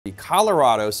The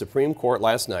Colorado Supreme Court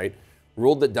last night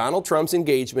ruled that Donald Trump's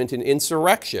engagement in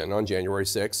insurrection on January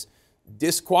 6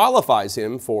 disqualifies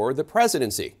him for the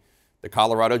presidency. The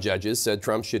Colorado judges said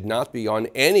Trump should not be on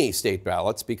any state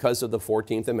ballots because of the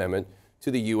 14th Amendment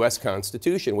to the U.S.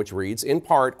 Constitution, which reads in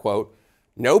part, quote,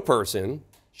 "No person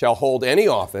shall hold any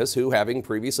office who, having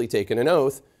previously taken an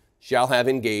oath, shall have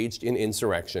engaged in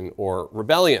insurrection or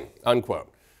rebellion," unquote.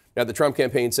 Now, the Trump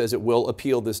campaign says it will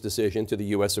appeal this decision to the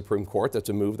U.S. Supreme Court. That's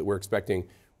a move that we're expecting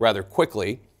rather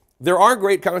quickly. There are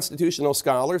great constitutional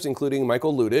scholars, including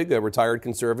Michael Ludig, a retired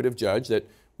conservative judge that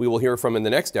we will hear from in the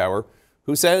next hour,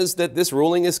 who says that this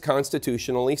ruling is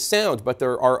constitutionally sound, but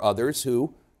there are others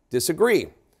who disagree.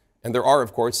 And there are,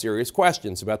 of course, serious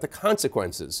questions about the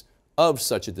consequences of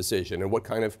such a decision and what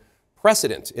kind of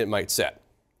precedent it might set.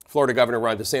 Florida Governor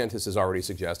Ron DeSantis is already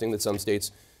suggesting that some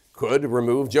states could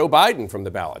remove Joe Biden from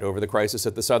the ballot over the crisis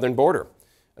at the southern border.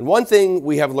 And one thing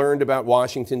we have learned about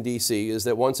Washington, D.C. is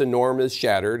that once a norm is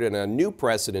shattered and a new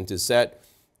precedent is set,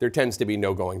 there tends to be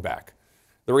no going back.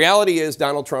 The reality is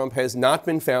Donald Trump has not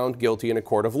been found guilty in a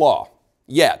court of law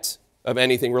yet of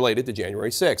anything related to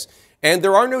January 6th. And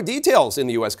there are no details in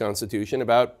the U.S. Constitution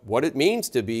about what it means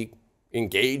to be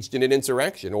engaged in an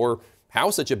insurrection or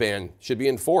how such a ban should be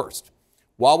enforced.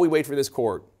 While we wait for this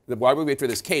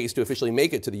case to officially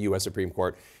make it to the U.S. Supreme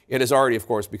Court, it has already, of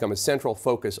course, become a central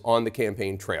focus on the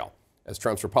campaign trail, as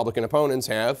Trump's Republican opponents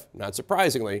have, not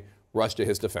surprisingly, rushed to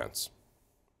his defense.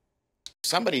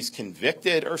 Somebody's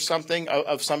convicted or something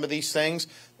of some of these things.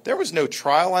 There was no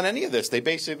trial on any of this. They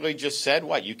basically just said,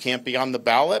 what, you can't be on the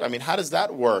ballot? I mean, how does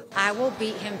that work? I will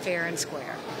beat him fair and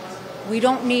square. We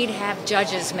don't need to have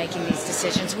judges making these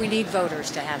decisions. We need voters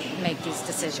to make these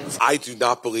decisions. I do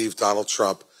not believe Donald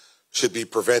Trump should be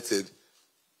prevented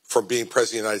from being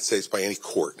president of the United States by any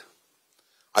court.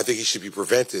 I think he should be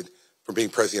prevented from being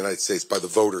president of the United States by the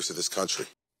voters of this country.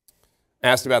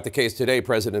 Asked about the case today,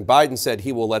 President Biden said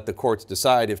he will let the courts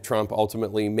decide if Trump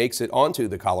ultimately makes it onto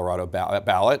the Colorado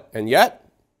ballot. And yet,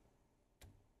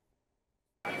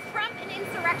 is Trump an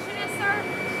insurrectionist, sir?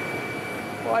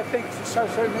 Well, I think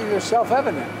certainly they're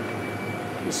self-evident.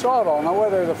 You saw it all. Now,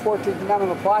 whether the 14th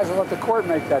Amendment applies, I'll let the court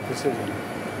make that decision.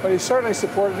 But he certainly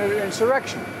supported an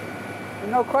insurrection.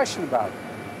 And no question about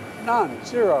it. None.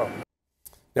 Zero.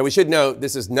 Now, we should note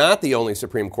this is not the only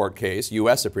Supreme Court case,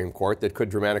 U.S. Supreme Court, that could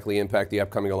dramatically impact the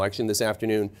upcoming election. This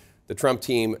afternoon, the Trump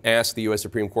team asked the U.S.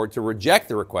 Supreme Court to reject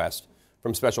the request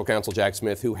from special counsel Jack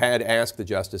Smith, who had asked the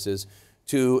justices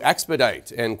to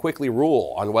expedite and quickly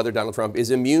rule on whether Donald Trump is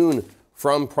immune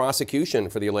from prosecution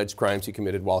for the alleged crimes he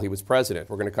committed while he was president.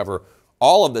 We're going to cover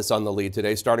all of this on The Lead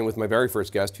today, starting with my very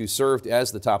first guest, who served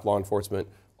as the top law enforcement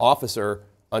officer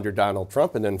under Donald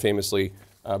Trump and then famously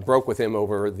broke with him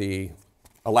over the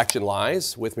election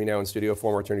lies. With me now in studio,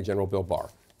 former Attorney General Bill Barr.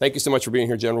 Thank you so much for being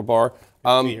here, General Barr. Good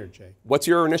to be here, Jay. What's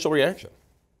your initial reaction?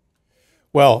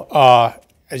 Well,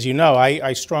 as you know,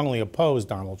 I strongly oppose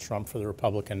Donald Trump for the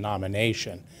Republican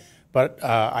nomination. But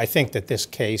I think that this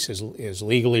case is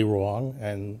legally wrong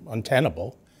and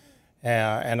untenable.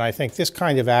 And I think this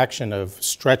kind of action of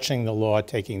stretching the law,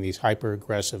 taking these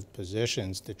hyper-aggressive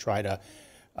positions to try to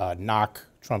knock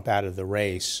Trump out of the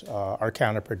race are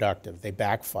counterproductive. They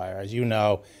backfire. As you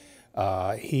know,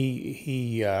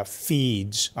 he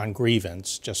feeds on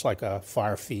grievance, just like a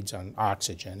fire feeds on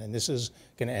oxygen. And this is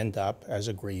going to end up as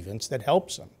a grievance that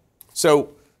helps him. So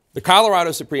the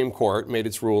Colorado Supreme Court made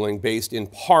its ruling based in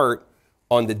part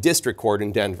on the district court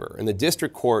in Denver. And the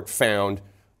district court found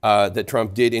that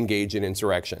Trump did engage in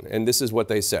insurrection. And this is what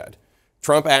they said.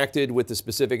 Trump acted with the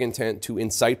specific intent to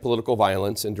incite political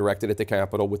violence and directed at the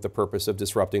Capitol with the purpose of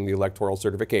disrupting the electoral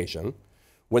certification.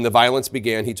 When the violence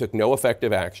began, he took no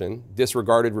effective action,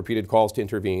 disregarded repeated calls to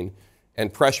intervene,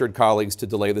 and pressured colleagues to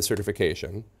delay the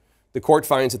certification. The court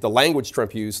finds that the language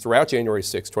Trump used throughout January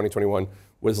 6, 2021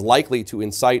 was likely to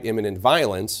incite imminent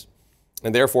violence,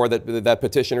 and therefore that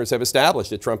petitioners have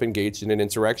established that Trump engaged in an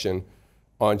insurrection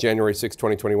on January 6,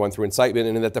 2021 through incitement,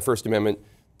 and that the First Amendment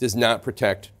does not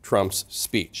protect Trump's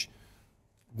speech.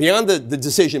 Beyond the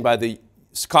decision by the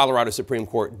Colorado Supreme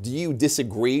Court, do you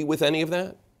disagree with any of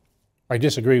that? I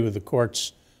disagree with the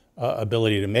court's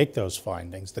ability to make those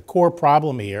findings. The core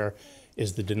problem here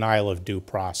is the denial of due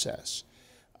process.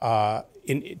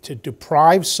 To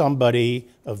deprive somebody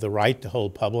of the right to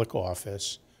hold public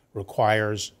office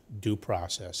requires due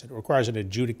process. It requires an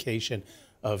adjudication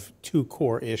of two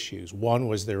core issues. One,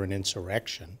 was there an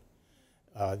insurrection?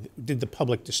 Did the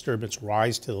public disturbance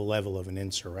rise to the level of an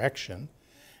insurrection?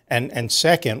 And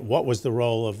second, what was the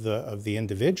role of the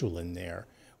individual in there?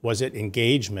 Was it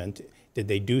engagement? Did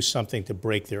they do something to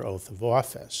break their oath of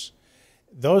office?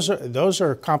 those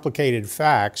are complicated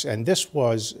facts, and this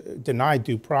was denied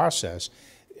due process.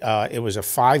 It was a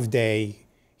 5-day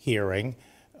hearing.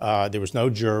 There was no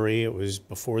jury. It was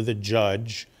before the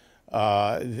judge.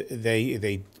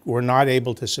 They were not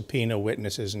able to subpoena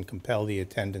witnesses and compel the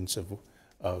attendance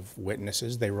of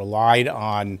witnesses. They relied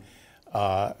on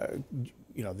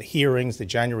the hearings, the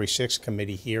January 6th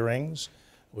committee hearings,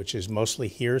 which is mostly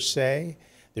hearsay.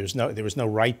 There was no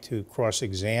right to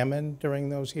cross-examine during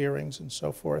those hearings and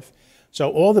so forth. So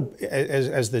all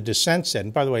as the dissent said,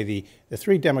 and by the way, the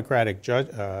 3 Democratic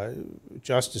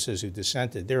justices who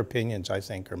dissented, their opinions, I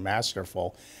think, are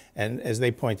masterful. And as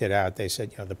they pointed out, they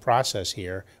said, the process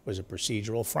here was a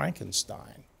procedural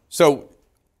Frankenstein. So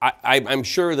I'm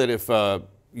sure that if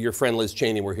your friend Liz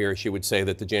Cheney were here, she would say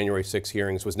that the January 6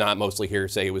 hearings was not mostly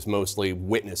hearsay, it was mostly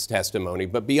witness testimony.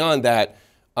 But beyond that,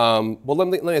 well, let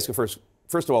me ask you first.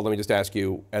 First of all, let me just ask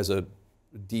you, as a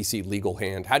D.C. legal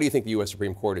hand, how do you think the U.S.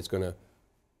 Supreme Court is going to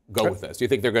go with this? Do you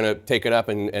think they're going to take it up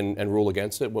and rule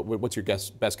against it? What's your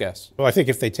best guess? Well, I think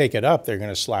if they take it up, they're going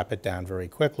to slap it down very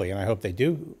quickly. And I hope they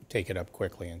do take it up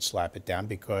quickly and slap it down,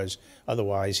 because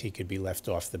otherwise he could be left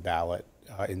off the ballot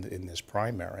in this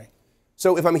primary.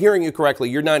 So if I'm hearing you correctly,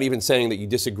 you're not even saying that you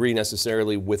disagree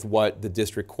necessarily with what the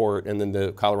district court and then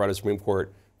the Colorado Supreme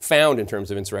Court found in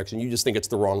terms of insurrection. You just think it's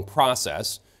the wrong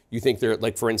process. You think they're,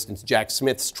 like, for instance, Jack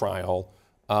Smith's trial,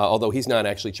 although he's not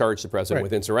actually charged the president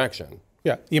with insurrection.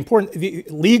 Yeah,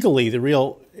 legally,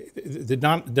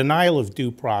 the denial of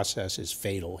due process is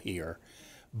fatal here.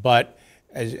 But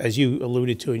as you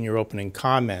alluded to in your opening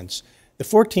comments, the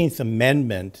 14th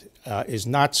Amendment is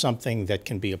not something that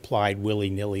can be applied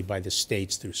willy-nilly by the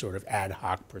states through sort of ad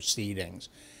hoc proceedings.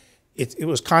 It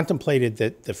was contemplated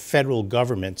that the federal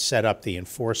government set up the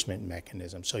enforcement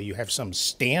mechanism, so you have some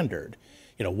standard.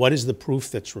 What is the proof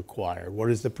that's required?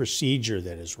 What is the procedure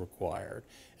that is required?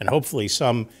 And hopefully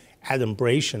some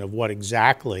adumbration of what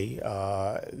exactly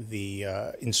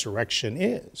the insurrection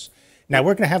is. Now,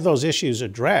 we're going to have those issues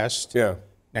addressed. Yeah.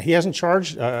 Now, he hasn't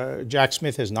charged, Jack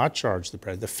Smith has not charged the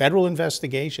president. The federal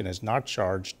investigation has not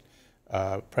charged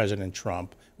President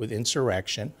Trump with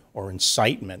insurrection or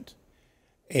incitement.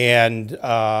 And,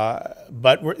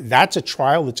 but that's a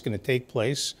trial that's going to take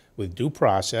place with due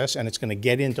process, and it's going to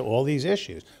get into all these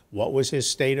issues. What was his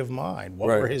state of mind? What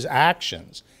were his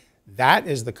actions? That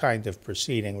is the kind of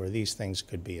proceeding where these things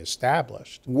could be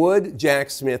established. Would Jack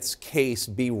Smith's case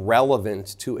be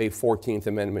relevant to a 14th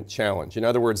Amendment challenge? In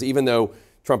other words, even though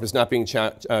Trump is not being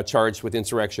charged with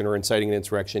insurrection or inciting an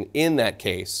insurrection in that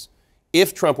case,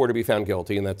 if Trump were to be found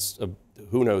guilty, and that's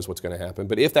who knows what's going to happen,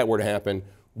 but if that were to happen,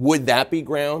 would that be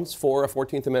grounds for a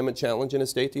 14th Amendment challenge in a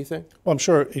state, do you think? Well, I'm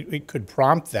sure it could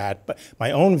prompt that, but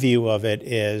my own view of it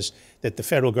is that the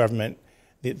federal government,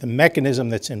 the mechanism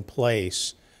that's in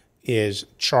place is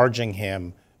charging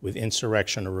him with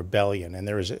insurrection or rebellion, and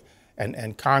there is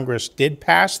and Congress did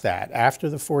pass that after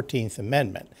the 14th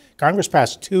Amendment. Congress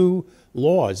passed 2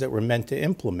 laws that were meant to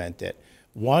implement it.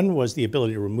 One was the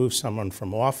ability to remove someone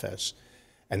from office,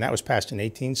 and that was passed in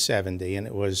 1870, and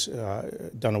it was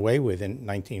done away with in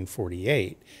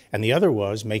 1948. And the other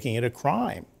was making it a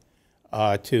crime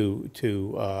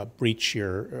to breach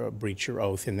your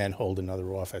oath and then hold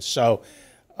another office. So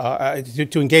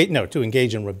to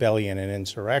engage in rebellion and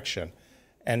insurrection,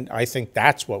 and I think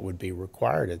that's what would be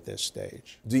required at this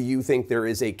stage. Do you think there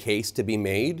is a case to be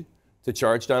made to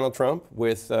charge Donald Trump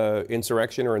with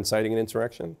insurrection or inciting an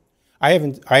insurrection? I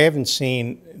haven't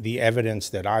seen the evidence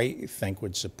that I think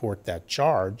would support that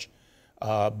charge,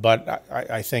 but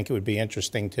I think it would be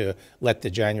interesting to let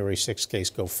the January 6th case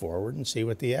go forward and see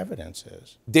what the evidence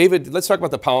is. David, let's talk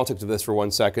about the politics of this for 1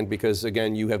 second, because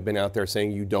again, you have been out there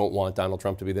saying you don't want Donald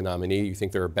Trump to be the nominee. You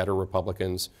think there are better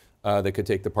Republicans that could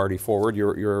take the party forward.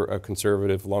 You're a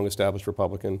conservative, long-established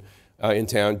Republican in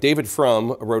town. David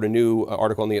Frum wrote a new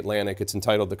article in The Atlantic. It's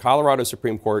entitled, "The Colorado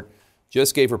Supreme Court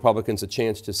just gave Republicans a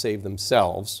chance to save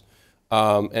themselves."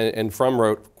 And Frum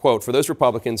wrote, quote, "For those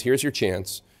Republicans, here's your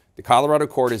chance. The Colorado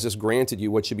court has just granted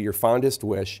you what should be your fondest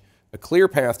wish, a clear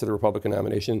path to the Republican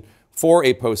nomination for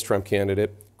a post-Trump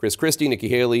candidate. Chris Christie, Nikki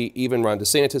Haley, even Ron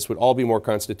DeSantis would all be more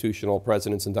constitutional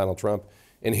presidents than Donald Trump,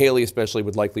 and Haley especially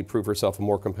would likely prove herself a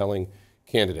more compelling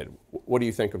candidate." What do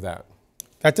you think of that?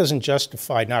 That doesn't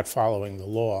justify not following the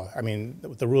law. I mean,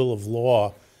 the rule of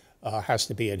law has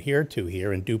to be adhered to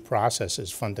here, and due process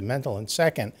is fundamental. And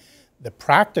second, the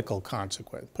practical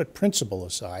consequence, put principle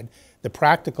aside, the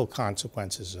practical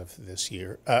consequences of this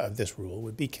rule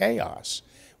would be chaos,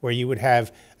 where you would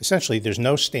have, essentially, there's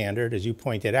no standard, as you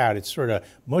pointed out. It's sort of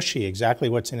mushy exactly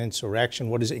what's an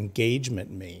insurrection, what does engagement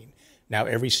mean? Now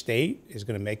every state is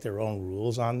going to make their own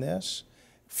rules on this.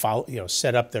 follow,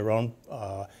 set up their own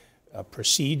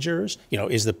procedures.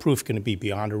 Is the proof going to be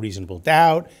beyond a reasonable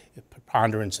doubt,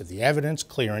 preponderance of the evidence,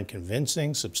 clear and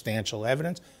convincing, substantial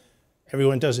evidence?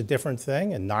 Everyone does a different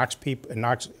thing and knocks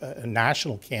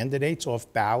national candidates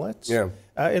off ballots. Yeah.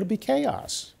 It'll be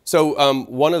chaos. So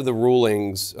one of the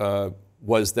rulings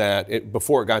was that,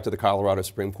 before it got to the Colorado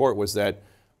Supreme Court, was that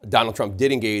Donald Trump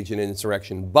did engage in an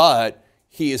insurrection, but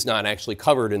he is not actually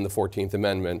covered in the 14th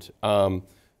Amendment.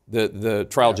 The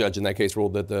trial judge in that case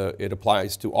ruled that it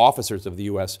applies to officers of the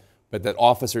U.S., but that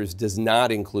officers does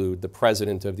not include the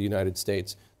President of the United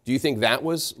States. Do you think that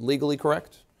was legally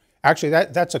correct? Actually,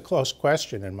 that's a close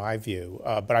question in my view,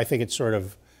 but I think it's sort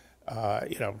of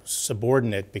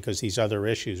subordinate because these other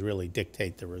issues really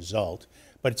dictate the result.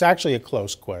 But it's actually a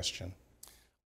close question.